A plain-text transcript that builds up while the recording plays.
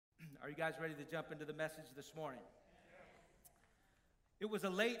you guys ready to jump into the message this morning? It was a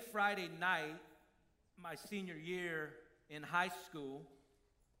late Friday night, my senior year in high school,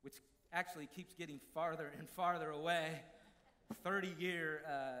 which actually keeps getting farther and farther away. 30-year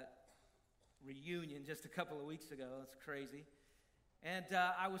reunion just a couple of weeks ago. That's crazy. And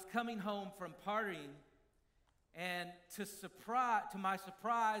I was coming home from partying, and to my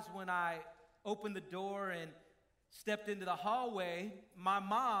surprise, when I opened the door and stepped into the hallway, my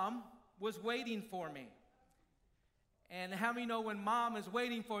mom was waiting for me. And how many know when mom is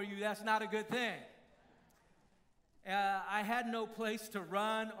waiting for you, that's not a good thing? I had no place to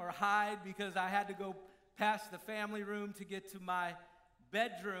run or hide because I had to go past the family room to get to my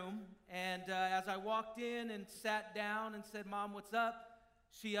bedroom. And as I walked in and sat down and said, "Mom, what's up?"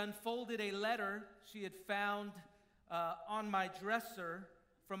 she unfolded a letter she had found on my dresser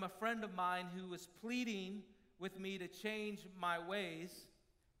from a friend of mine who was pleading with me to change my ways.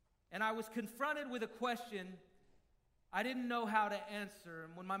 And I was confronted with a question I didn't know how to answer.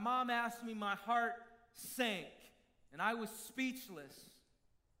 And when my mom asked me, my heart sank, and I was speechless.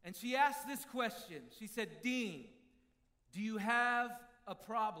 And she asked this question. She said, "Dean, do you have a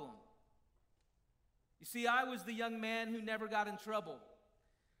problem?" You see, I was the young man who never got in trouble.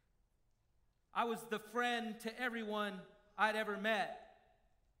 I was the friend to everyone I'd ever met,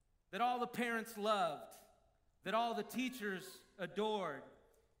 that all the parents loved, that all the teachers adored.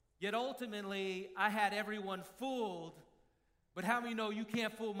 Yet ultimately, I had everyone fooled. But how many know you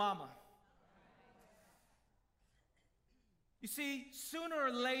can't fool mama? You see, sooner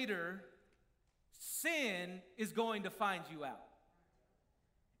or later, sin is going to find you out.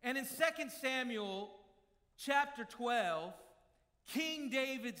 And in 2 Samuel chapter 12, King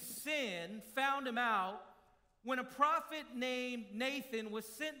David's sin found him out when a prophet named Nathan was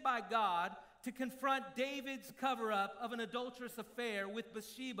sent by God to confront David's cover-up of an adulterous affair with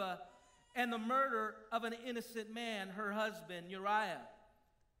Bathsheba and the murder of an innocent man, her husband, Uriah.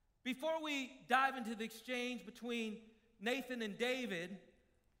 Before we dive into the exchange between Nathan and David,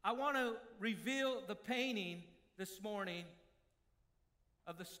 I want to reveal the painting this morning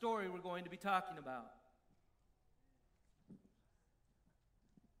of the story we're going to be talking about.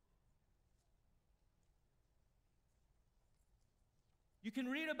 You can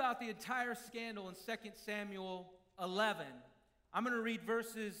read about the entire scandal in 2 Samuel 11. I'm going to read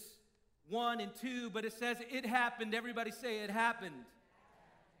verses 1 and 2, but it says, "It happened." Everybody say, "It happened."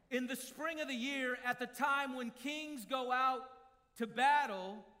 In the spring of the year, at the time when kings go out to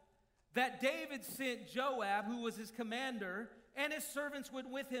battle, that David sent Joab, who was his commander, and his servants went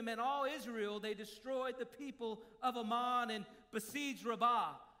with him, and all Israel. They destroyed the people of Ammon and besieged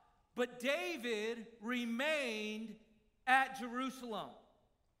Rabbah. But David remained at Jerusalem.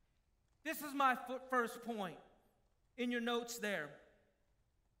 This is my first point in your notes there.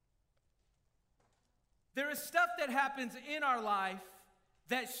 There is stuff that happens in our life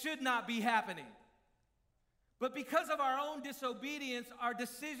that should not be happening. But because of our own disobedience, our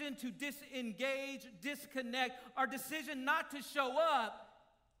decision to disengage, disconnect, our decision not to show up,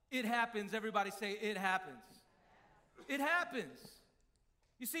 it happens. Everybody say, it happens. It happens.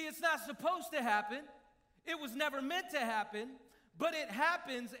 You see, it's not supposed to happen. It was never meant to happen, but it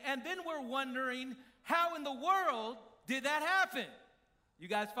happens, and then we're wondering, how in the world did that happen? You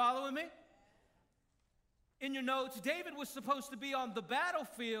guys following me? In your notes, David was supposed to be on the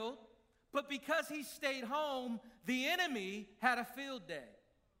battlefield, but because he stayed home, the enemy had a field day.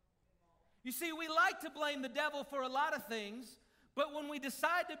 You see, we like to blame the devil for a lot of things, but when we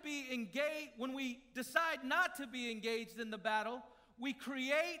decide to be engaged, when we decide not to be engaged in the battle, we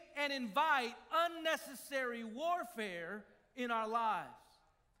create and invite unnecessary warfare in our lives.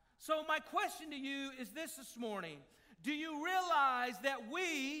 So my question to you is this morning. Do you realize that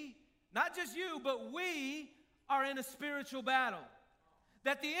we, not just you, but we are in a spiritual battle?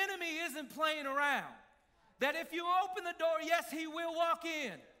 That the enemy isn't playing around. That if you open the door, yes, he will walk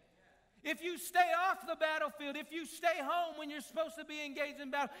in. If you stay off the battlefield, if you stay home when you're supposed to be engaged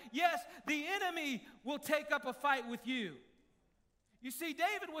in battle, yes, the enemy will take up a fight with you. You see,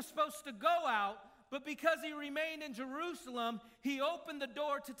 David was supposed to go out, but because he remained in Jerusalem, he opened the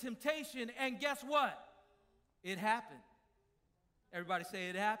door to temptation, and guess what? It happened. Everybody say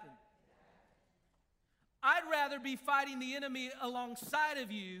it happened. I'd rather be fighting the enemy alongside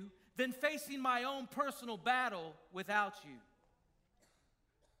of you than facing my own personal battle without you.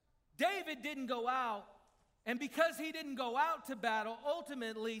 David didn't go out, and because he didn't go out to battle,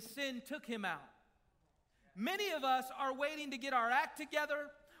 ultimately sin took him out. Many of us are waiting to get our act together,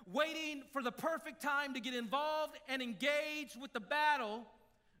 waiting for the perfect time to get involved and engage with the battle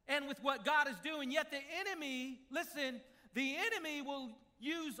and with what God is doing. Yet the enemy, listen, the enemy will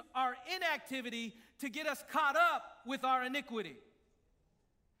use our inactivity to get us caught up with our iniquity.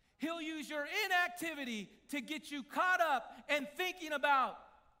 He'll use your inactivity to get you caught up and thinking about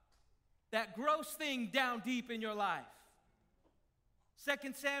that gross thing down deep in your life.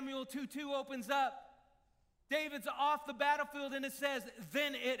 2 Samuel 2:2 opens up. David's off the battlefield and it says,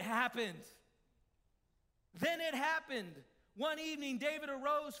 then it happened. Then it happened. One evening, David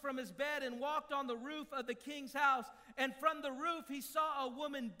arose from his bed and walked on the roof of the king's house. And from the roof, he saw a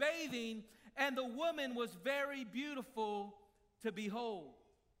woman bathing, and the woman was very beautiful to behold.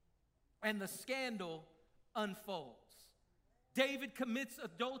 And the scandal unfolds. David commits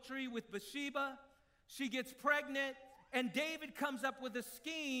adultery with Bathsheba. She gets pregnant, and David comes up with a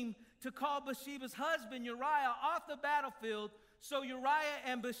scheme to call Bathsheba's husband, Uriah, off the battlefield so Uriah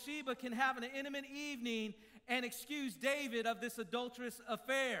and Bathsheba can have an intimate evening and excuse David of this adulterous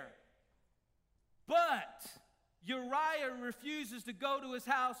affair. But Uriah refuses to go to his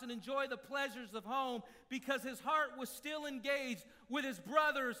house and enjoy the pleasures of home because his heart was still engaged with his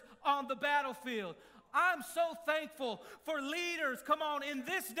brothers on the battlefield. I'm so thankful for leaders, come on, in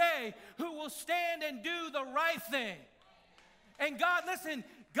this day who will stand and do the right thing. And God, listen,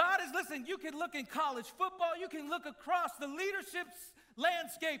 you can look in college football, you can look across the leadership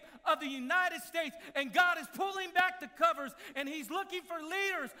landscape of the United States, and God is pulling back the covers, and he's looking for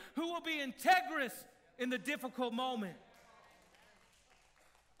leaders who will be integrous in the difficult moment.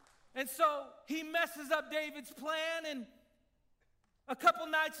 And so he messes up David's plan, and a couple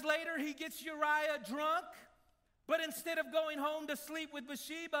nights later, he gets Uriah drunk, but instead of going home to sleep with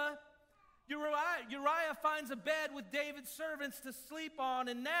Bathsheba, Uriah finds a bed with David's servants to sleep on,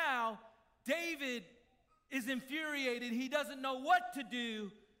 and now David is infuriated. He doesn't know what to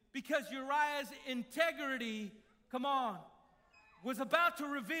do because Uriah's integrity, come on, was about to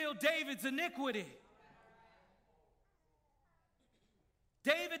reveal David's iniquity.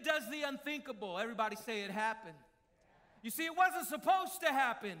 David does the unthinkable. Everybody say it happened. You see, it wasn't supposed to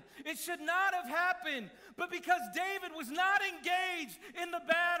happen. It should not have happened. But because David was not engaged in the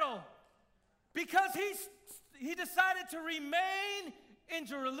battle, because he decided to remain in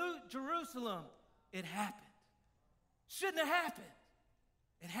Jerusalem, it happened. Shouldn't have happened.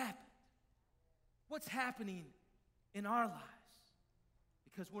 It happened. What's happening in our lives?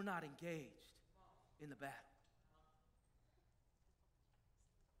 Because we're not engaged in the battle.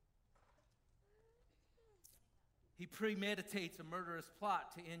 He premeditates a murderous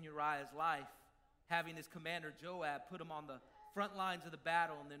plot to end Uriah's life, having his commander Joab put him on the front lines of the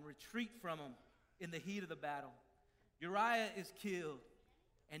battle and then retreat from him in the heat of the battle. Uriah is killed,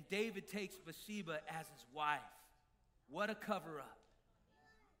 and David takes Bathsheba as his wife. What a cover-up.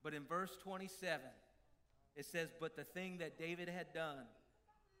 But in verse 27, it says, but the thing that David had done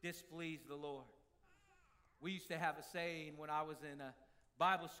displeased the Lord. We used to have a saying when I was in a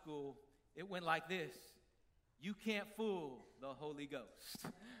Bible school. It went like this: you can't fool the Holy Ghost.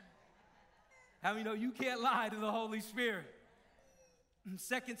 How many know you can't lie to the Holy Spirit?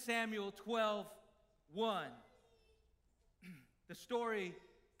 2 Samuel 12:1. The story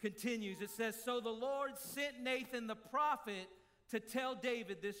continues. It says, so the Lord sent Nathan the prophet to tell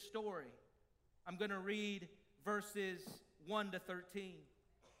David this story. I'm going to read verses 1 to 13.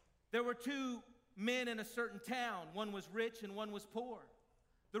 There were two men in a certain town. One was rich and one was poor.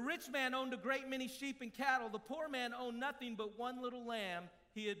 The rich man owned a great many sheep and cattle. The poor man owned nothing but one little lamb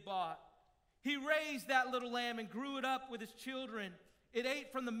he had bought. He raised that little lamb and grew it up with his children. It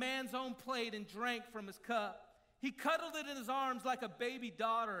ate from the man's own plate and drank from his cup. He cuddled it in his arms like a baby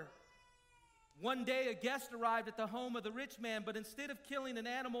daughter. One day a guest arrived at the home of the rich man, but instead of killing an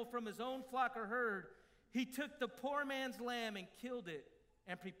animal from his own flock or herd, he took the poor man's lamb and killed it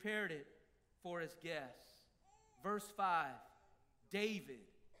and prepared it for his guests. Verse 5, David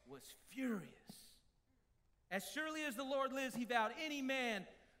was furious. As surely as the Lord lives, he vowed, any man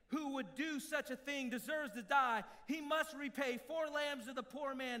who would do such a thing deserves to die. He must repay 4 lambs to the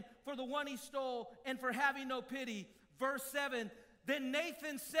poor man for the one he stole and for having no pity. Verse 7, then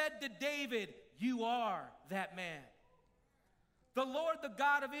Nathan said to David, you are that man. The Lord, the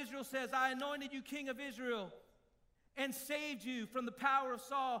God of Israel says, I anointed you king of Israel and saved you from the power of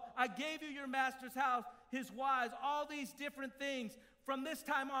Saul. I gave you your master's house, his wives, all these different things. From this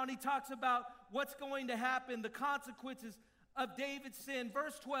time on, he talks about what's going to happen, the consequences of David's sin.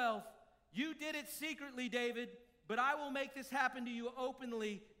 Verse 12, you did it secretly, David, but I will make this happen to you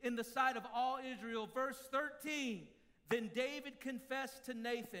openly in the sight of all Israel. Verse 13, then David confessed to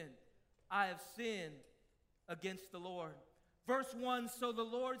Nathan, I have sinned against the Lord. Verse 1, so the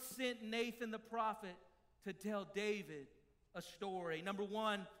Lord sent Nathan the prophet to tell David a story. Number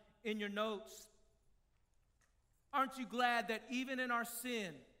 1 in your notes, Aren't you glad that even in our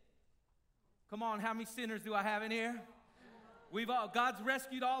sin, come on, how many sinners do I have in here? God's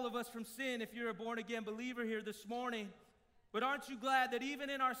rescued all of us from sin if you're a born-again believer here this morning. But aren't you glad that even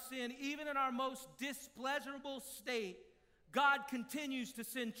in our sin, even in our most displeasurable state, God continues to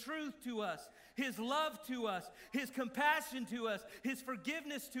send truth to us, His love to us, His compassion to us, His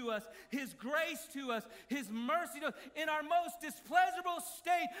forgiveness to us, His grace to us, His mercy to us. In our most displeasurable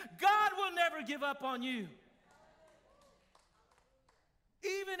state, God will never give up on you.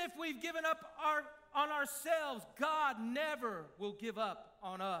 Even if we've given up on ourselves, God never will give up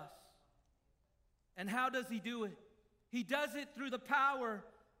on us. And how does He do it? He does it through the power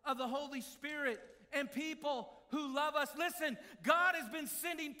of the Holy Spirit and people who love us. Listen, God has been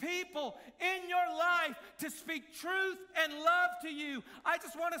sending people in your life to speak truth and love to you. I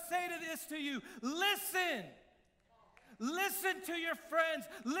just want to say this to you. Listen. Listen to your friends.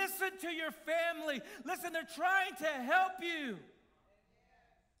 Listen to your family. Listen, they're trying to help you.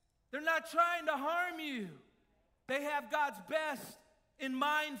 They're not trying to harm you. They have God's best in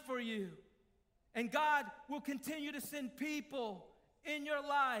mind for you. And God will continue to send people in your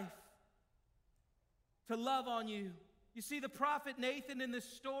life to love on you. You see, the prophet Nathan in this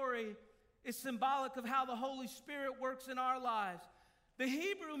story is symbolic of how the Holy Spirit works in our lives. The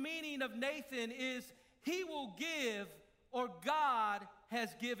Hebrew meaning of Nathan is he will give or God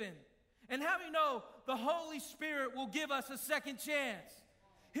has given. And how many know the Holy Spirit will give us a second chance?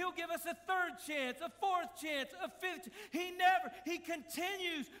 He'll give us a third chance, a fourth chance, a fifth. He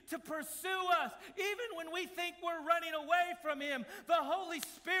continues to pursue us. Even when we think we're running away from Him, the Holy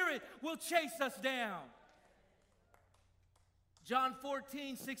Spirit will chase us down. John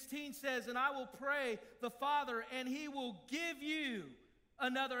 14:16 says, and I will pray the Father, and He will give you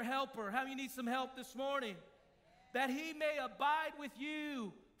another helper. How many need some help this morning? That He may abide with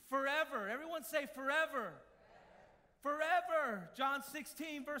you forever. Everyone say forever. Forever. John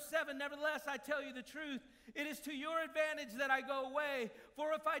 16, verse 7, nevertheless, I tell you the truth. It is to your advantage that I go away.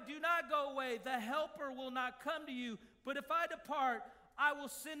 For if I do not go away, the Helper will not come to you. But if I depart, I will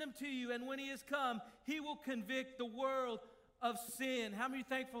send Him to you. And when He has come, He will convict the world of sin. How many are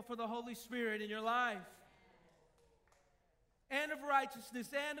thankful for the Holy Spirit in your life? And of righteousness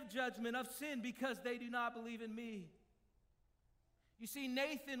and of judgment, of sin, because they do not believe in me. You see,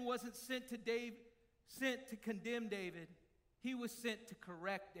 Nathan wasn't sent to condemn David. He was sent to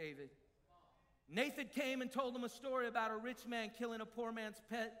correct David. Nathan came and told him a story about a rich man killing a poor man's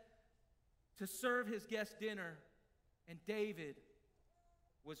pet to serve his guest dinner. And David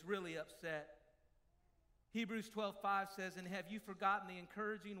was really upset. Hebrews 12:5 says, and have you forgotten the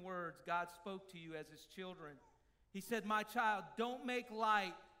encouraging words God spoke to you as His children? He said, my child, don't make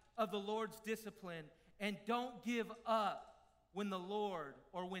light of the Lord's discipline, and don't give up when the Lord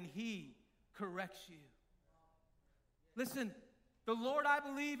or when He corrects you. Listen, the Lord, I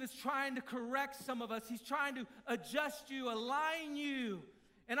believe, is trying to correct some of us. He's trying to adjust you, align you.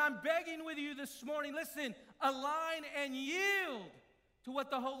 And I'm begging with you this morning, listen, align and yield to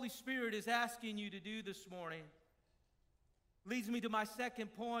what the Holy Spirit is asking you to do this morning. Leads me to my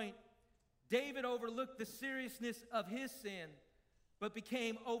second point. David overlooked the seriousness of his sin, but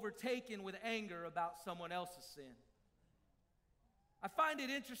became overtaken with anger about someone else's sin. I find it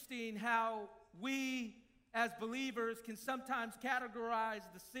interesting how we as believers can sometimes categorize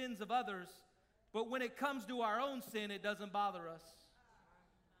the sins of others, but when it comes to our own sin, it doesn't bother us.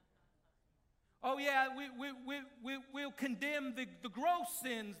 Oh yeah, we'll condemn the gross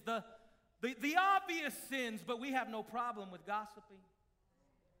sins, the obvious sins, but we have no problem with gossiping.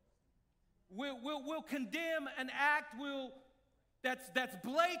 We'll condemn an act that's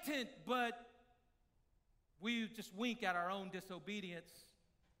blatant, but we just wink at our own disobedience.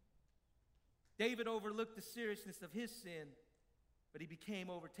 David overlooked the seriousness of his sin, but he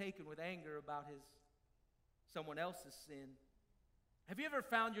became overtaken with anger about someone else's sin. Have you ever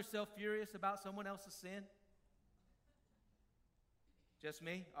found yourself furious about someone else's sin? Just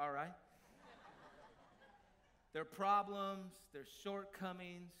me? All right. Their problems, their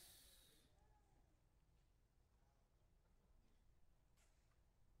shortcomings.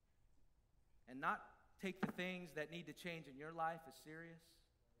 And not take the things that need to change in your life as serious.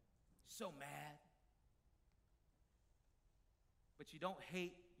 So mad. But you don't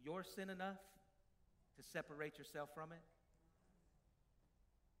hate your sin enough to separate yourself from it.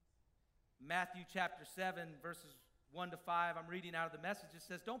 Matthew chapter 7, verses 1 to 5, I'm reading out of the Message. It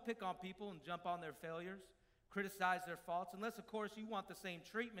says, don't pick on people and jump on their failures, criticize their faults, unless, of course, you want the same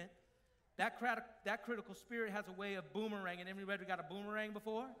treatment. That critical spirit has a way of boomeranging. Everybody got a boomerang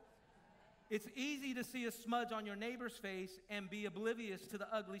before? It's easy to see a smudge on your neighbor's face and be oblivious to the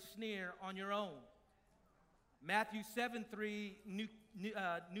ugly sneer on your own. Matthew 7:3,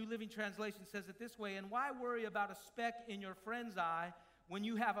 New Living Translation says it this way, and why worry about a speck in your friend's eye when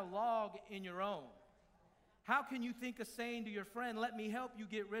you have a log in your own? How can you think of saying to your friend, let me help you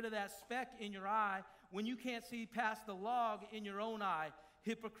get rid of that speck in your eye when you can't see past the log in your own eye?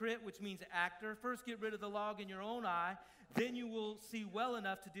 Hypocrite, which means actor. First get rid of the log in your own eye, then you will see well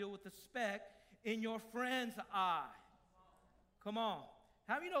enough to deal with the speck in your friend's eye. Come on.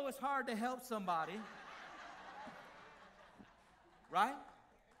 How do you know it's hard to help somebody? Right?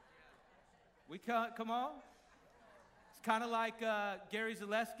 Come on. It's kind of like Gary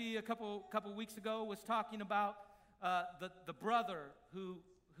Zaleski a couple weeks ago was talking about the brother who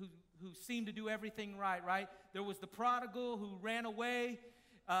seemed to do everything right? There was the prodigal who ran away,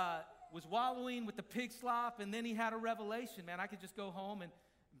 was wallowing with the pig slop, and then he had a revelation. Man, I could just go home and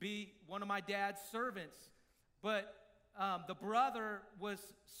be one of my dad's servants. But the brother was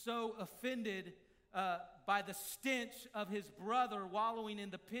so offended by the stench of his brother wallowing in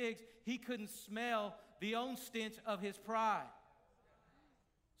the pigs, he couldn't smell the own stench of his pride.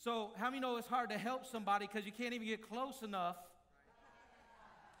 So how many know it's hard to help somebody because you can't even get close enough?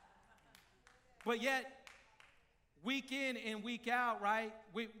 But yet, week in and week out, right,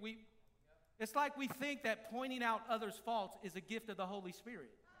 it's like we think that pointing out others' faults is a gift of the Holy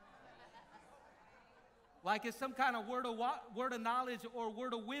Spirit. Like it's some kind of word of knowledge or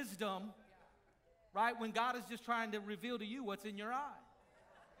word of wisdom, right, when God is just trying to reveal to you what's in your eye.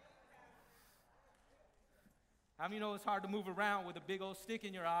 How many know it's hard to move around with a big old stick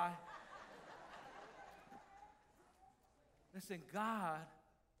in your eye? Listen, God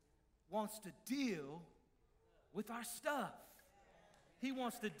wants to deal with our stuff. He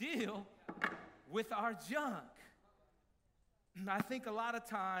wants to deal with our junk. And I think a lot of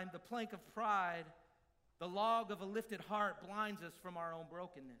time, the plank of pride, the log of a lifted heart blinds us from our own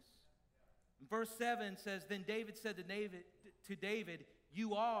brokenness. Verse 7 says, then David said to David,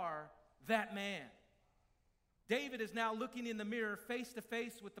 you are that man. David is now looking in the mirror face to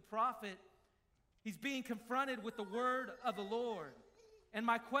face with the prophet. He's being confronted with the word of the Lord. And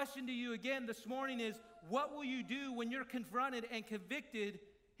my question to you again this morning is, what will you do when you're confronted and convicted,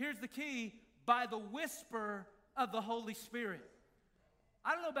 here's the key, by the whisper of the Holy Spirit?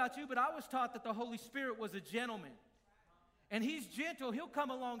 I don't know about you, but I was taught that the Holy Spirit was a gentleman. And he's gentle. He'll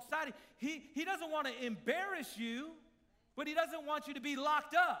come alongside you. He doesn't want to embarrass you, but he doesn't want you to be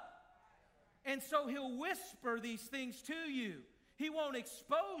locked up. And so he'll whisper these things to you. He won't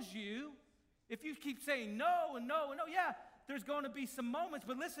expose you. If you keep saying no and no and no, yeah, there's going to be some moments.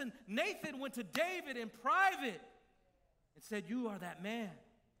 But listen, Nathan went to David in private and said, you are that man.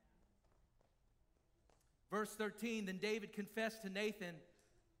 Verse 13, then David confessed to Nathan,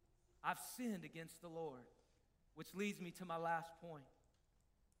 I've sinned against the Lord. Which leads me to my last point.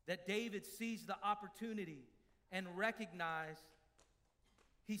 That David sees the opportunity and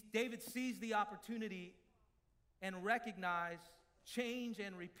David sees the opportunity and recognized change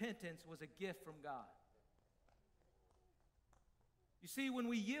and repentance was a gift from God. You see, when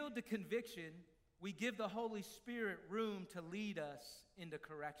we yield to conviction, we give the Holy Spirit room to lead us into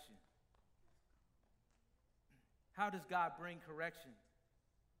correction. How does God bring correction?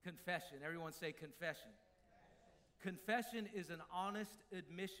 Confession. Everyone say confession. Confession is an honest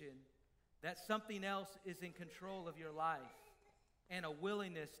admission that something else is in control of your life and a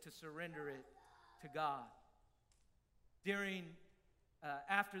willingness to surrender it to God.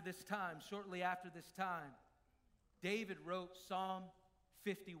 Shortly after this time, David wrote Psalm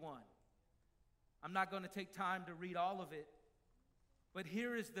 51. I'm not going to take time to read all of it, but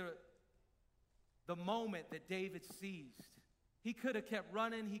here is the moment that David seized. He could have kept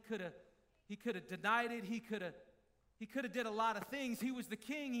running. He could have denied it. He could have did a lot of things. He was the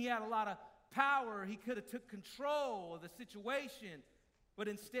king. He had a lot of power. He could have took control of the situation. But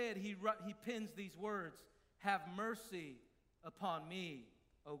instead, he pens these words, have mercy upon me,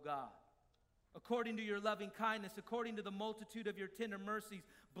 O God. According to your loving kindness, according to the multitude of your tender mercies,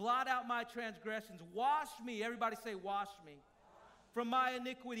 blot out my transgressions. Wash me. Everybody say, wash me. From my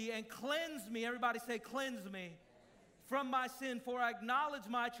iniquity and cleanse me. Everybody say, cleanse me. From my sin, for I acknowledge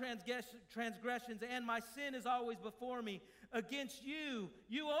my transgressions, and my sin is always before me. Against you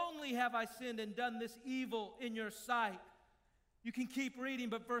only have I sinned and done this evil in your sight. You can keep reading,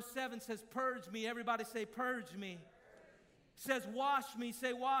 but verse 7 says, purge me. Everybody say, purge me. It says, wash me.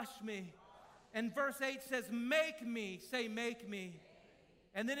 Say, wash me. And verse 8 says, make me. Say, make me.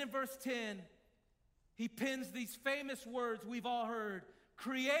 And then in verse 10, he pens these famous words we've all heard.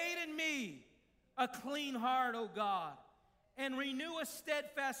 Create in me a clean heart, O God, and renew a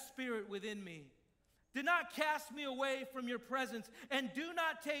steadfast spirit within me. Do not cast me away from your presence, and do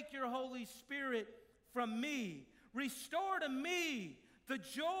not take your Holy Spirit from me. Restore to me the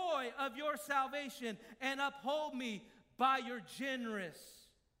joy of your salvation and uphold me by your generous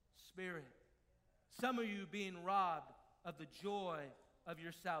spirit. Some of you being robbed of the joy of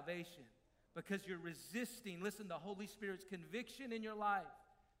your salvation because you're resisting, listen, the Holy Spirit's conviction in your life,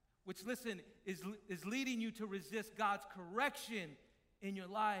 which, listen, is leading you to resist God's correction in your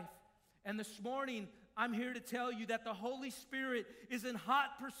life. And this morning, I'm here to tell you that the Holy Spirit is in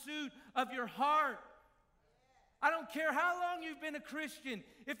hot pursuit of your heart. I don't care how long you've been a Christian.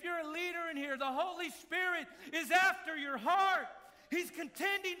 If you're a leader in here, the Holy Spirit is after your heart. He's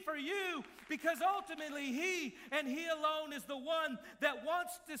contending for you because ultimately He and He alone is the one that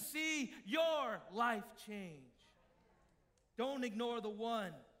wants to see your life change. Don't ignore the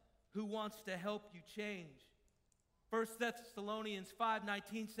one who wants to help you change. 1 Thessalonians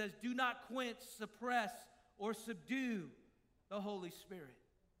 5:19 says, do not quench, suppress, or subdue the Holy Spirit.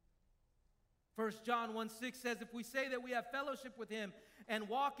 1 John 1:6 says, if we say that we have fellowship with Him and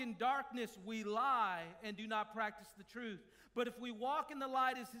walk in darkness, we lie and do not practice the truth. But if we walk in the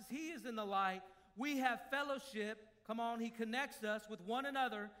light as He is in the light, we have fellowship. Come on, He connects us with one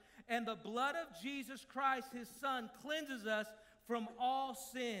another. And the blood of Jesus Christ, His Son, cleanses us from all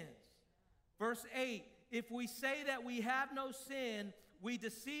sins. Verse 8, if we say that we have no sin, we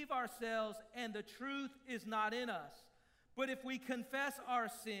deceive ourselves and the truth is not in us. But if we confess our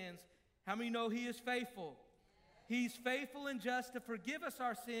sins, how many know He is faithful? He's faithful and just to forgive us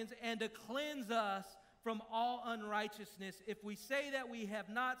our sins and to cleanse us from all unrighteousness. If we say that we have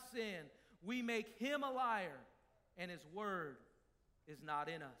not sinned, we make Him a liar, and His word is not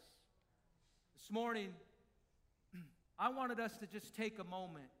in us. This morning, I wanted us to just take a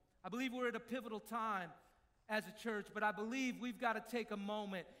moment. I believe we're at a pivotal time as a church, but I believe we've got to take a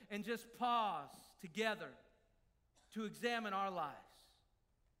moment and just pause together to examine our lives.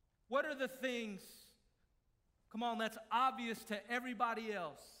 What are the things, come on, that's obvious to everybody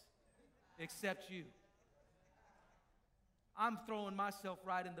else except you? I'm throwing myself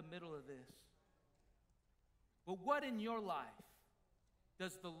right in the middle of this. But what in your life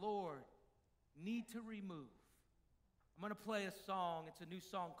does the Lord need to remove? I'm going to play a song. It's a new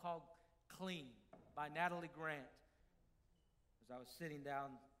song called Clean by Natalie Grant. As I was sitting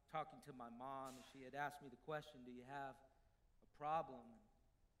down talking to my mom, and she had asked me the question, do you have a problem?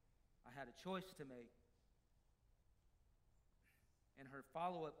 I had a choice to make. And her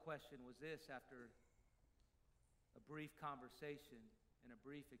follow-up question was this after a brief conversation and a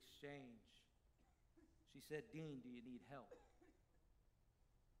brief exchange. She said, Dean, do you need help?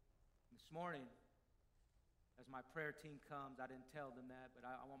 This morning, as my prayer team comes, I didn't tell them that, but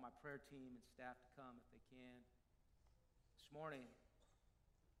I want my prayer team and staff to come if they can. This morning,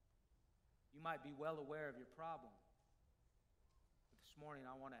 you might be well aware of your problem. But this morning,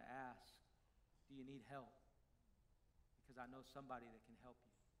 I want to ask, do you need help? Because I know somebody that can help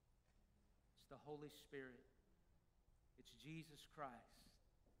you. It's the Holy Spirit. It's Jesus Christ,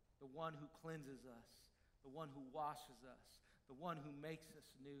 the one who cleanses us, the one who washes us, the one who makes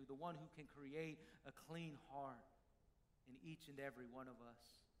us new, the one who can create a clean heart in each and every one of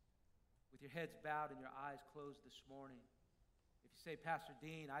us. With your heads bowed and your eyes closed this morning, if you say, Pastor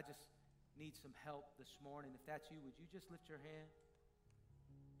Dean, I just need some help this morning, if that's you, would you just lift your hand?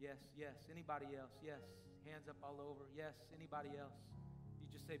 Yes, yes. Anybody else? Yes. Hands up all over. Yes. Anybody else? You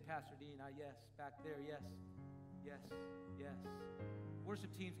just say, Pastor Dean, yes. Back there, yes. Yes, yes. Worship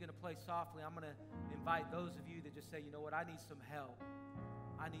team's going to play softly. I'm going to invite those of you that just say, you know what, I need some help.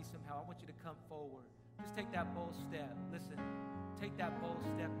 I need some help. I want you to come forward. Just take that bold step. Listen, take that bold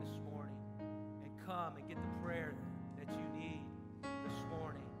step this morning and come and get the prayer that you need this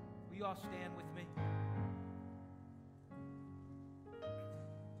morning. Will you all stand with me?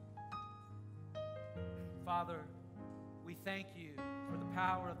 Father, we thank you for the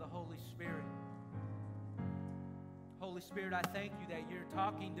power of the Holy Spirit. Holy Spirit, I thank you that you're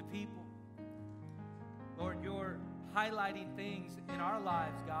talking to people. Lord, you're highlighting things in our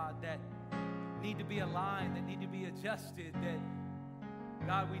lives, God, that need to be aligned, that need to be adjusted, that,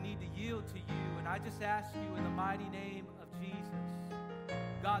 God, we need to yield to you. And I just ask you in the mighty name of Jesus,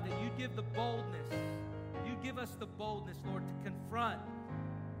 God, that you give the boldness, you give us the boldness, Lord, to confront,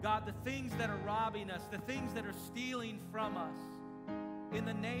 God, the things that are robbing us, the things that are stealing from us. In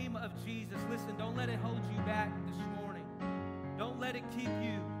the name of Jesus, listen, don't let it hold you back this morning. Don't let it keep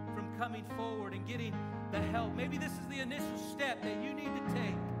you from coming forward and getting the help. Maybe this is the initial step that you need to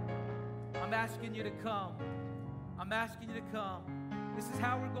take. I'm asking you to come. I'm asking you to come. This is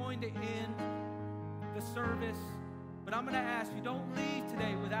how we're going to end the service. But I'm going to ask you, don't leave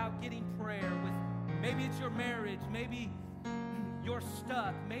today without getting prayer with, maybe it's your marriage, maybe you're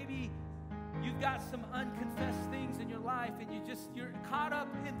stuck, maybe you've got some unconfessed things in your life and you're caught up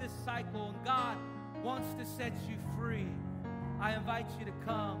in this cycle and God wants to set you free, I invite you to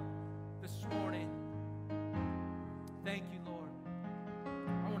come this morning. Thank you, Lord.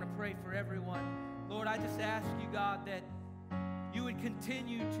 I want to pray for everyone. Lord, I just ask you, God, that you would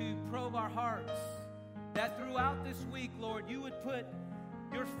continue to probe our hearts, that throughout this week, Lord, you would put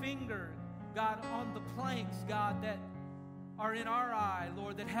your finger, God, on the planks, God, that are in our eye,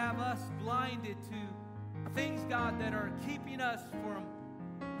 Lord, that have us blinded to things, God, that are keeping us from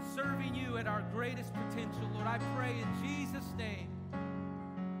serving you at our greatest potential. Lord, I pray in Jesus' name,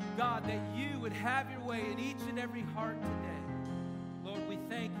 God, that you would have your way in each and every heart today. Lord, we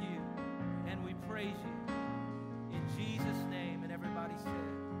thank you and we praise you. In Jesus' name, and everybody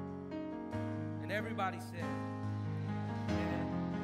said. And everybody said, amen.